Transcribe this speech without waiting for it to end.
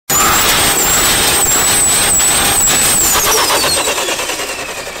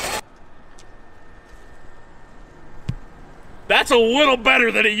a little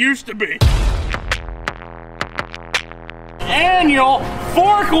better than it used to be. Annual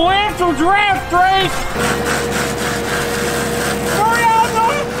forklift or draft race. Hurry up,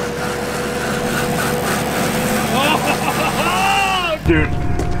 dude.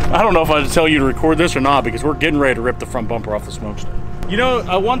 I don't know if I should tell you to record this or not because we're getting ready to rip the front bumper off the smokestack. You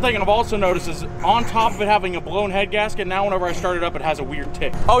know, one thing I've also noticed is on top of it having a blown head gasket, now whenever I start it up, it has a weird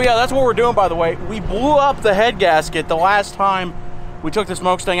tick. Oh yeah, that's what we're doing, by the way. We blew up the head gasket the last time we took the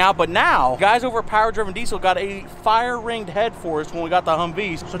smokestack out, but now, guys over at Power Driven Diesel got a fire-ringed head for us when we got the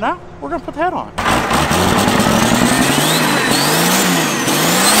Humvees. So now, we're gonna put the head on.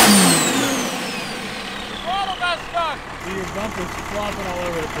 Throttle got stuck. Your bumper's flopping all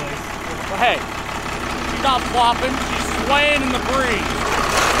over the place. But hey, she's not flopping, she's swaying in the breeze.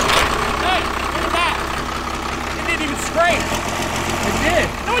 Hey, look at that. It didn't even scrape. It did.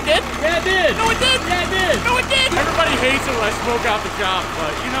 No, it did. Yeah, it did. No, it did. Yeah, it did. No, it did. Everybody hates it when I smoke out the shop,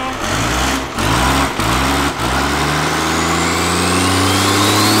 but you know.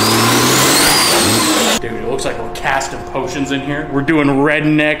 Dude, it looks like we're casting potions in here. We're doing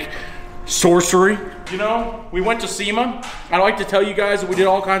redneck sorcery. You know, we went to SEMA. I like to tell you guys that we did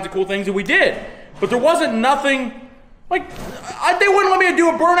all kinds of cool things, and we did. But there wasn't nothing, like, they wouldn't let me do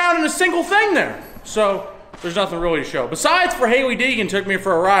a burnout in a single thing there. So, there's nothing really to show. Besides for Haley Deegan took me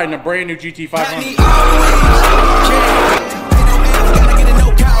for a ride in a brand new GT500.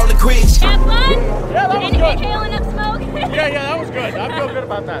 Have fun? Yeah, that was good. Inhaling up smoke? Yeah, that was good. I feel good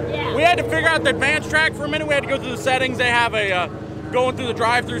about that. Yeah. We had to figure out the advanced track for a minute. We had to go through the settings. They have a, going through the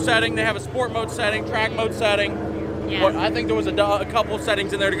drive-through setting. They have a sport mode setting, track mode setting. Yeah. But I think there was a couple of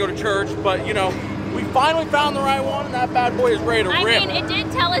settings in there to go to church. But, you know, we finally found the right one, and that bad boy is ready to rip. I mean, it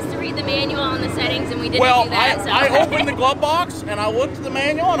did tell us to read the manual on the settings, and we didn't Well, do that. I opened the glove box, and I looked at the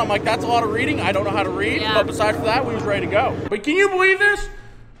manual, and I'm like, that's a lot of reading. I don't know how to read. Yeah. But besides for that, we was ready to go. But can you believe this?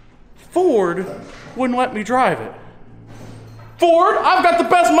 Ford wouldn't let me drive it. Ford, I've got the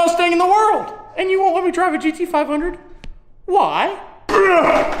best Mustang in the world, and you won't let me drive a GT500? Why?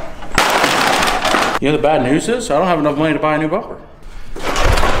 You know the bad news is, I don't have enough money to buy a new bumper.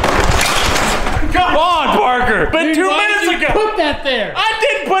 Come on, Parker! Been 2 minutes ago! Put that there! I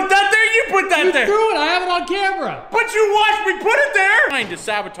didn't put that there, you put that there! You threw it, I have it on camera! But you watched me put it there! Trying to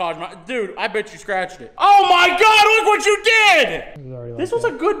sabotage my... Dude, I bet you scratched it. Oh my God, look what you did! This was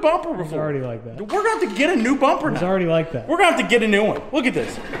a good bumper before. It's already like that. We're gonna have to get a new bumper now. It's already like that. We're gonna have to get a new one. Look at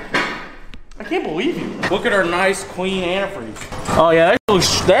this. I can't believe you. Look at our nice, clean antifreeze. Oh yeah, that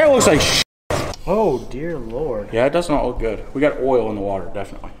looks like shit. Oh dear Lord. Yeah, it does not look good. We got oil in the water,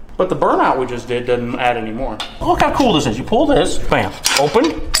 definitely. But the burnout we just did doesn't add any more. Look how cool this is. You pull this, bam, open,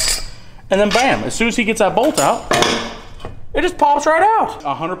 and then bam. As soon as he gets that bolt out, it just pops right out.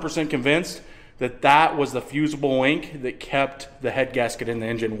 100% convinced that that was the fusible link that kept the head gasket in the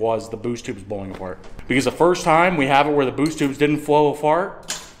engine was the boost tubes blowing apart. Because the first time we have it where the boost tubes didn't flow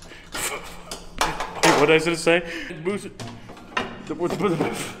apart. What did I just say?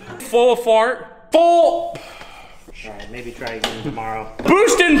 Flow apart. Full. Alright, maybe try again tomorrow.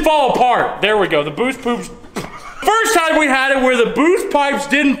 Boost didn't fall apart. There we go. The boost poops. First time we had it where the boost pipes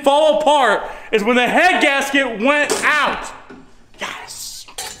didn't fall apart is when the head gasket went out. Yes.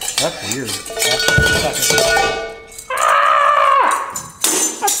 That's weird. Ah!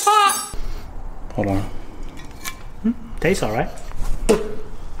 That's hot. Hold on. Tastes alright.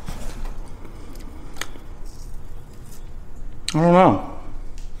 I don't know.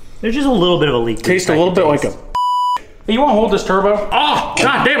 There's just a little bit of a leak. Tastes a little bit like a... Hey, you want to hold this turbo? Oh,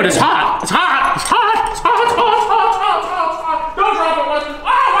 God damn it, it's hot. It's hot. It's hot. It's hot. It's hot. It's hot. It's hot. Don't drop it, Weston. Oh,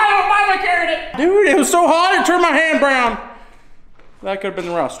 why am I carrying it? Dude, it was so hot it turned my hand brown. That could have been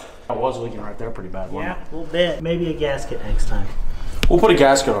the rust. I was leaking right there pretty bad, wasn't Yeah, a little bit. Maybe a gasket next time. We'll put a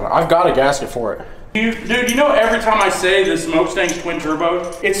gasket on it. I've got a gasket for it. Dude, you know every time I say the Smokestang's twin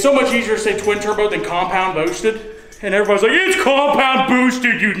turbo, it's so much easier to say twin turbo than compound boosted. And everybody's like, it's compound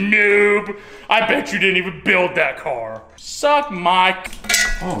boosted, you noob. I bet you didn't even build that car. Suck my...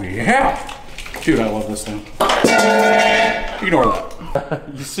 Oh, yeah. Dude, I love this thing. Ignore that.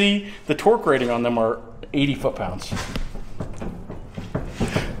 You see, the torque rating on them are 80 foot-pounds.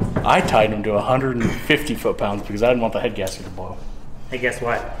 I tied them to 150 foot-pounds because I didn't want the head gasket to blow. Hey, guess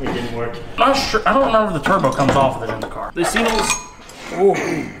what? It didn't work. I'm not sure. I don't remember if the turbo comes off of it in the car. They seen all this... Ooh.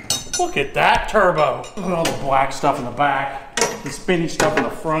 Look at that turbo. Look at all the black stuff in the back, the spinny stuff in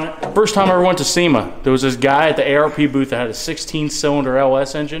the front. First time I ever went to SEMA, there was this guy at the ARP booth that had a 16-cylinder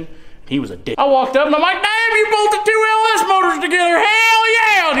LS engine. He was a dick. I walked up and I'm like, damn, you bolted 2 LS motors together, hell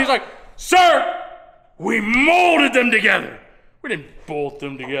yeah! And he's like, sir, we molded them together. We didn't bolt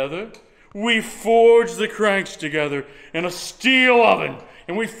them together. We forged the cranks together in a steel oven,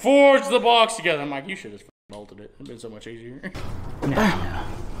 and we forged the box together. I'm like, you should have melted it. It'd been so much easier.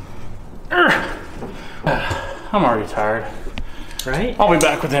 I'm already tired. Right? I'll be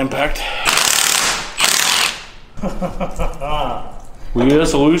back with impact. We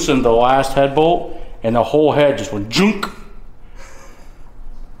just loosened the last head bolt, and the whole head just went junk.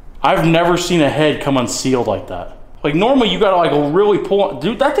 I've never seen a head come unsealed like that. Like normally you gotta like really pull on.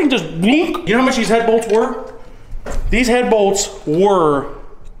 Dude, that thing just blink. You know how much these head bolts were? These head bolts were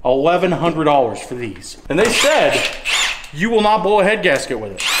 $1,100 for these. And they said, you will not blow a head gasket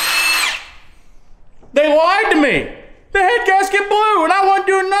with it. They lied to me. The head gasket blew and I wasn't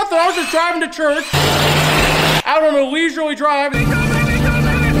doing nothing. I was just driving to church, out on a leisurely drive, and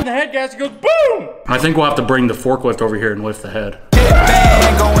the head gasket goes boom! I think we'll have to bring the forklift over here and lift the head.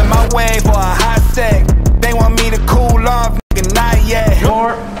 Going my way for a hot sec. They want me to cool off, nigga, not yet.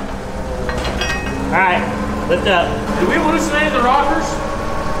 More. Alright, lift up. Did we loosen any of the rockers?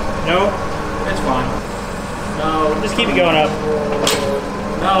 No. It's fine. No, Just keep it going up.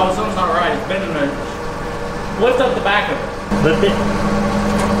 no, something's not right. It's been in the... Lift up the back of it. Lift it.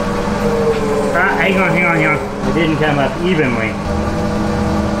 Hang on. It didn't come up evenly.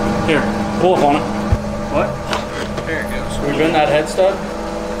 Here, pull up on it. What? There it goes. We bend that head stud?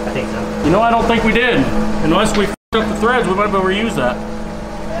 I think so. You know, I don't think we did. Unless we f***ed up the threads, we might be able to reuse that.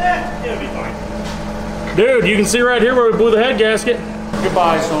 It'll be fine. Dude, you can see right here where we blew the head gasket.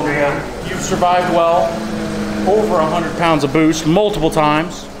 Goodbye, cylinder head. You've survived well. Over 100 pounds of boost, multiple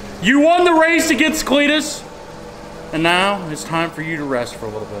times. You won the race against Cletus. And now it's time for you to rest for a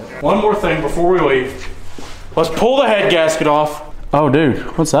little bit. One more thing before we leave. Let's pull the head gasket off. Oh, dude,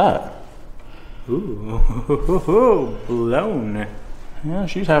 what's that? Ooh, blown. Yeah,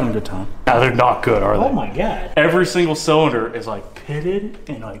 she's having a good time. No, they're not good, are they? Oh my God. Every single cylinder is like pitted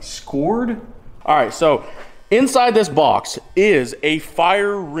and like scored. All right, so inside this box is a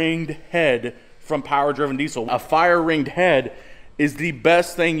fire-ringed head from Power Driven Diesel. A fire-ringed head is the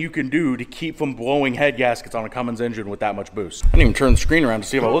best thing you can do to keep from blowing head gaskets on a Cummins engine with that much boost. I didn't even turn the screen around to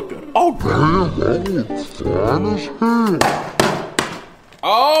see if I look good. Oh,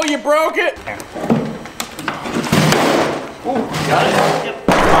 oh, you broke it. Ooh, got it. Yep.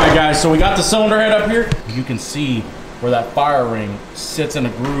 All right, guys, so we got the cylinder head up here. You can see where that fire ring sits in a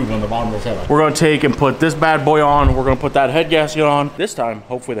groove on the bottom of this head. We're gonna take and put this bad boy on. We're gonna put that head gasket on. This time,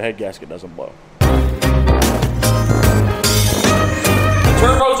 hopefully the head gasket doesn't blow.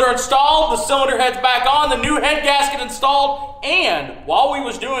 Turbos are installed, the cylinder head's back on, the new head gasket installed, and while we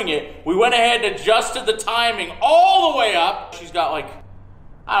was doing it, we went ahead and adjusted the timing all the way up. She's got like,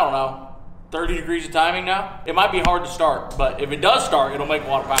 I don't know, 30 degrees of timing now. It might be hard to start, but if it does start, it'll make a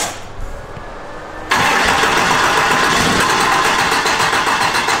lot of power.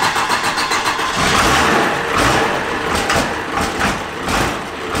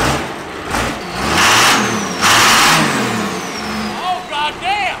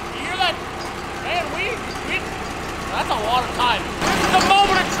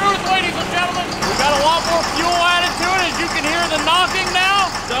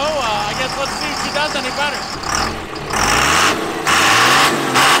 Let's see if she does any better.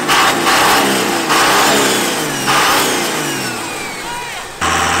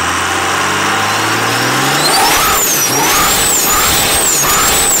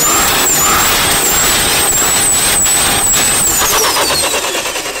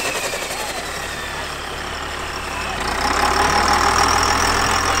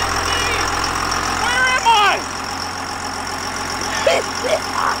 Where am I?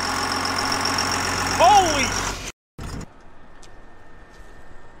 Holy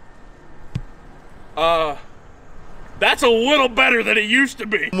that's a little better than it used to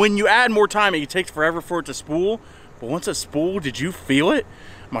be. When you add more time, it takes forever for it to spool. But once it spooled, did you feel it?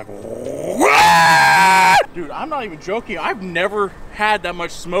 I'm like, wah! Dude, I'm not even joking. I've never had that much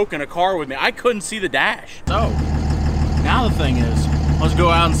smoke in a car with me. I couldn't see the dash. So, now the thing is, let's go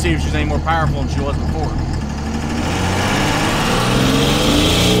out and see if she's any more powerful than she was before.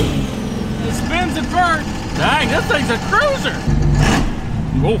 It spins and burns. Dang, this thing's a cruiser.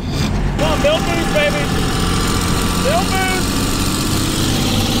 Oh. Come on, build boost, baby. Build boost.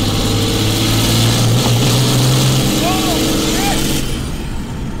 Oh, shit.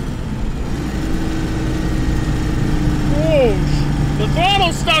 Oh, the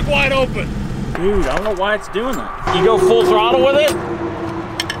throttle's stuck wide open. Dude, I don't know why it's doing that. You go full throttle with it.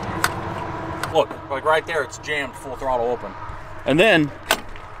 Look, like right there, it's jammed full throttle open. And then,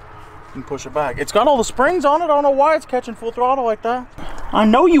 you can push it back. It's got all the springs on it. I don't know why it's catching full throttle like that. I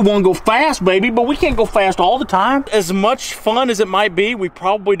know you want to go fast, baby, but we can't go fast all the time. As much fun as it might be, we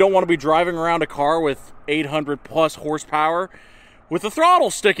probably don't want to be driving around a car with 800 plus horsepower with the throttle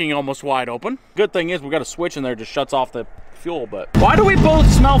sticking almost wide open. Good thing is we got a switch in there that just shuts off the fuel, but why do we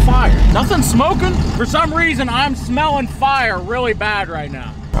both smell fire? Nothing smoking? For some reason, I'm smelling fire really bad right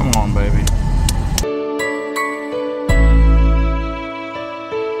now. Come on, baby.